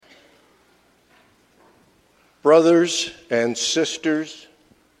Brothers and sisters,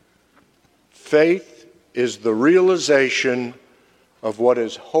 faith is the realization of what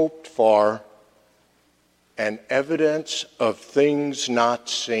is hoped for and evidence of things not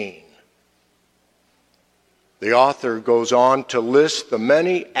seen. The author goes on to list the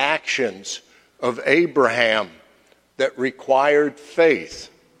many actions of Abraham that required faith,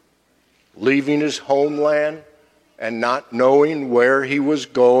 leaving his homeland and not knowing where he was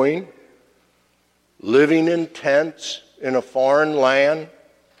going, living in tents in a foreign land,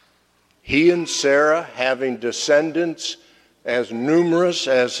 he and Sarah having descendants as numerous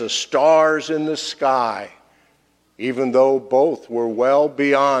as the stars in the sky, even though both were well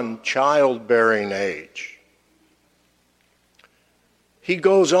beyond childbearing age. He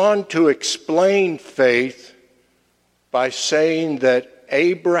goes on to explain faith by saying that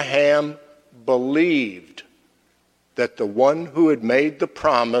Abraham believed that the one who had made the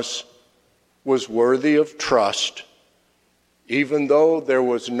promise was worthy of trust, even though there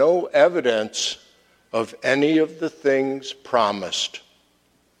was no evidence of any of the things promised.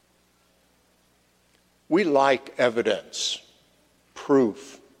 We like evidence,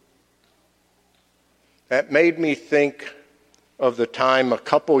 proof. That made me think of the time a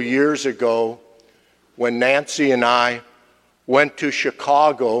couple years ago when Nancy and I went to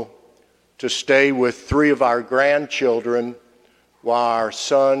Chicago to stay with 3 of our grandchildren while our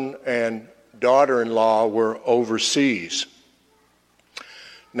son and daughter-in-law were overseas.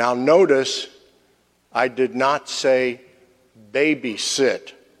 Now notice, I did not say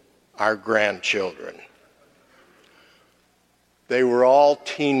babysit our grandchildren. They were all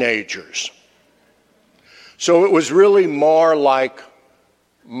teenagers. So it was really more like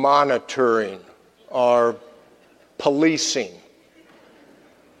monitoring or policing.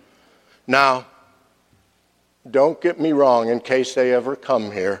 Now, don't get me wrong, in case they ever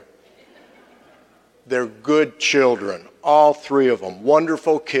come here. They're good children, all 3 of them,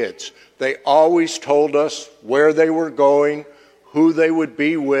 wonderful kids. They always told us where they were going, who they would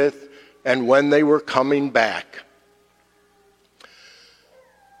be with, and when they were coming back.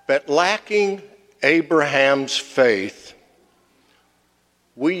 But lacking Abraham's faith,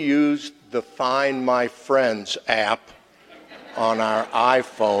 we used the Find My Friends app on our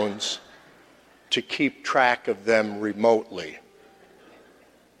iPhones to keep track of them remotely.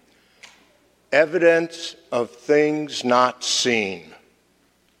 Evidence of things not seen.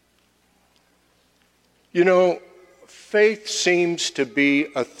 You know, faith seems to be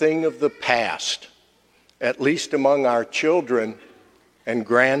a thing of the past, at least among our children and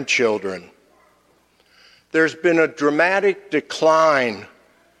grandchildren. There's been a dramatic decline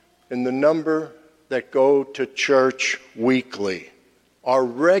in the number that go to church weekly, or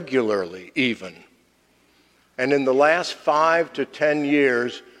regularly even. And in the last 5 to 10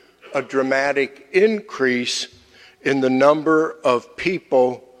 years, a dramatic increase in the number of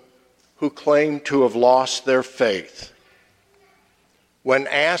people who claim to have lost their faith. When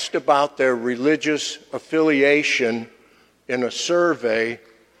asked about their religious affiliation in a survey,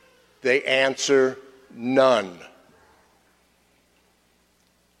 they answer none.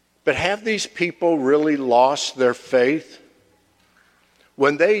 But have these people really lost their faith?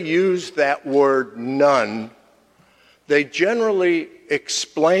 When they use that word none, they generally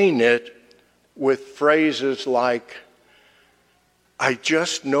explain it with phrases like, I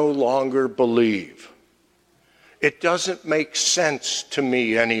just no longer believe. It doesn't make sense to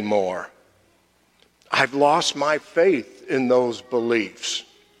me anymore. I've lost my faith in those beliefs.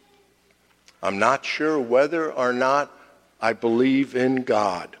 I'm not sure whether or not I believe in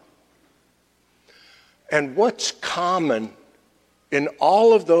God. And what's common in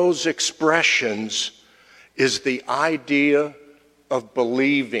all of those expressions is the idea of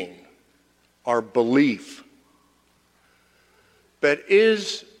believing or belief. But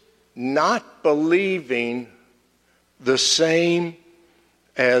is not believing the same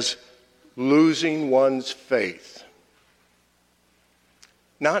as losing one's faith?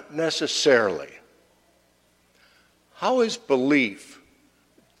 Not necessarily. How is belief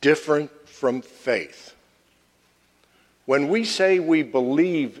different from faith? When we say we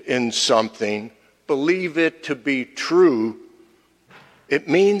believe in something, believe it to be true, it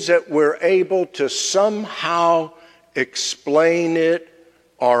means that we're able to somehow explain it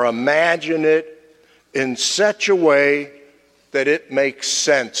or imagine it in such a way that it makes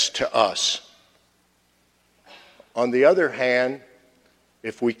sense to us. On the other hand,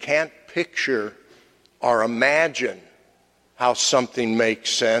 if we can't picture or imagine how something makes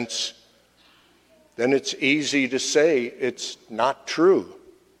sense, then it's easy to say it's not true.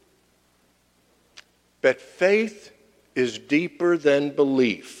 But faith is deeper than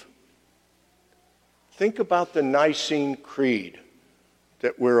belief. Think about the Nicene Creed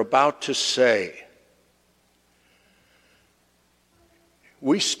that we're about to say.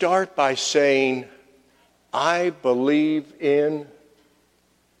 We start by saying, I believe in,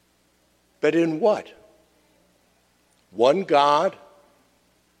 but in what? One God,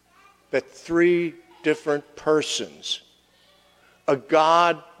 but three different persons. A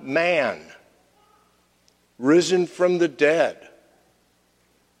God-man, risen from the dead.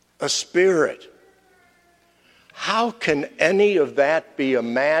 A spirit. How can any of that be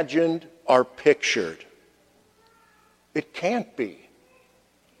imagined or pictured? It can't be.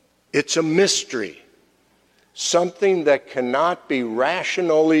 It's a mystery, something that cannot be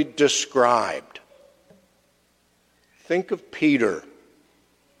rationally described. Think of Peter.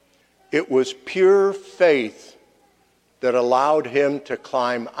 It was pure faith that allowed him to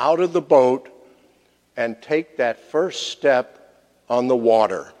climb out of the boat and take that first step on the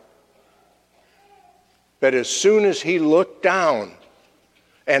water. But as soon as he looked down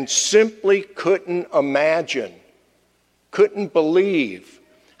and simply couldn't imagine, couldn't believe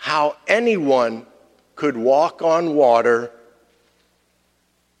how anyone could walk on water,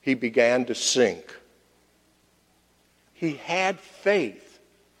 he began to sink. He had faith.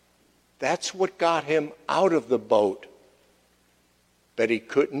 That's what got him out of the boat. But he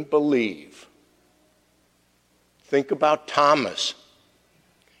couldn't believe. Think about Thomas.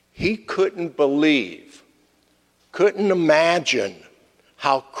 He couldn't believe, couldn't imagine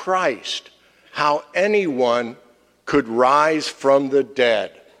how Christ, how anyone could rise from the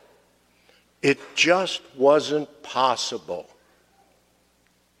dead. It just wasn't possible.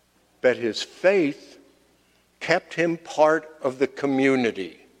 But his faith kept him part of the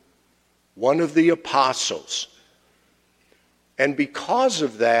community, one of the apostles. And because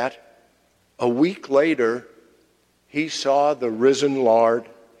of that, a week later, he saw the risen Lord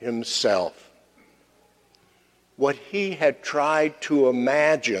himself. What he had tried to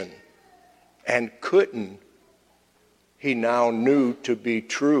imagine and couldn't, he now knew to be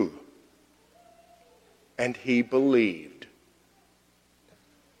true. And he believed.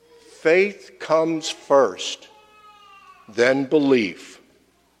 Faith comes first, then belief.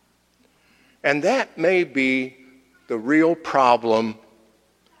 And that may be the real problem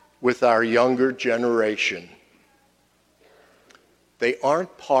with our younger generation. They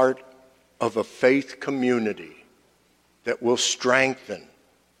aren't part of a faith community that will strengthen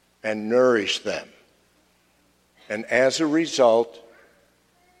and nourish them. And as a result,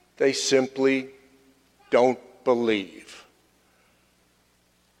 they simply don't believe.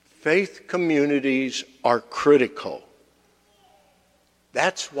 Faith communities are critical.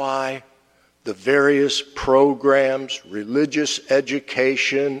 That's why the various programs, religious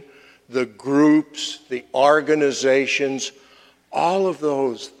education, the groups, the organizations, all of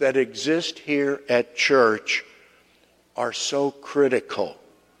those that exist here at church are so critical.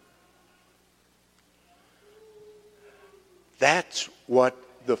 That's what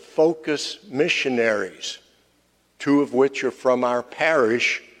the Focus missionaries, two of which are from our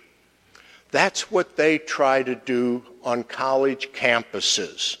parish, that's what they try to do on college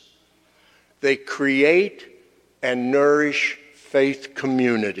campuses. They create and nourish faith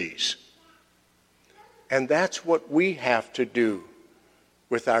communities. And that's what we have to do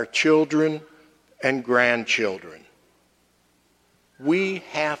with our children and grandchildren. We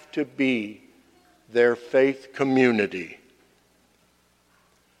have to be their faith community.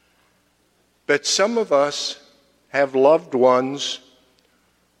 But some of us have loved ones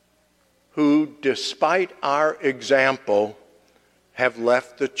who, despite our example, have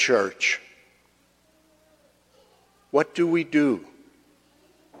left the church. What do?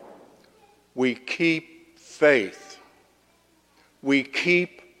 We keep faith. We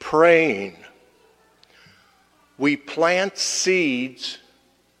keep praying. We plant seeds,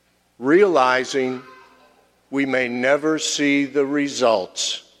 realizing we may never see the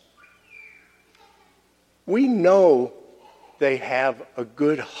results. We know they have a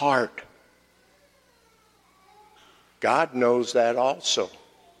good heart. God knows that also.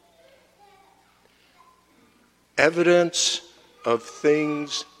 Evidence of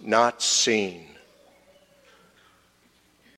things not seen.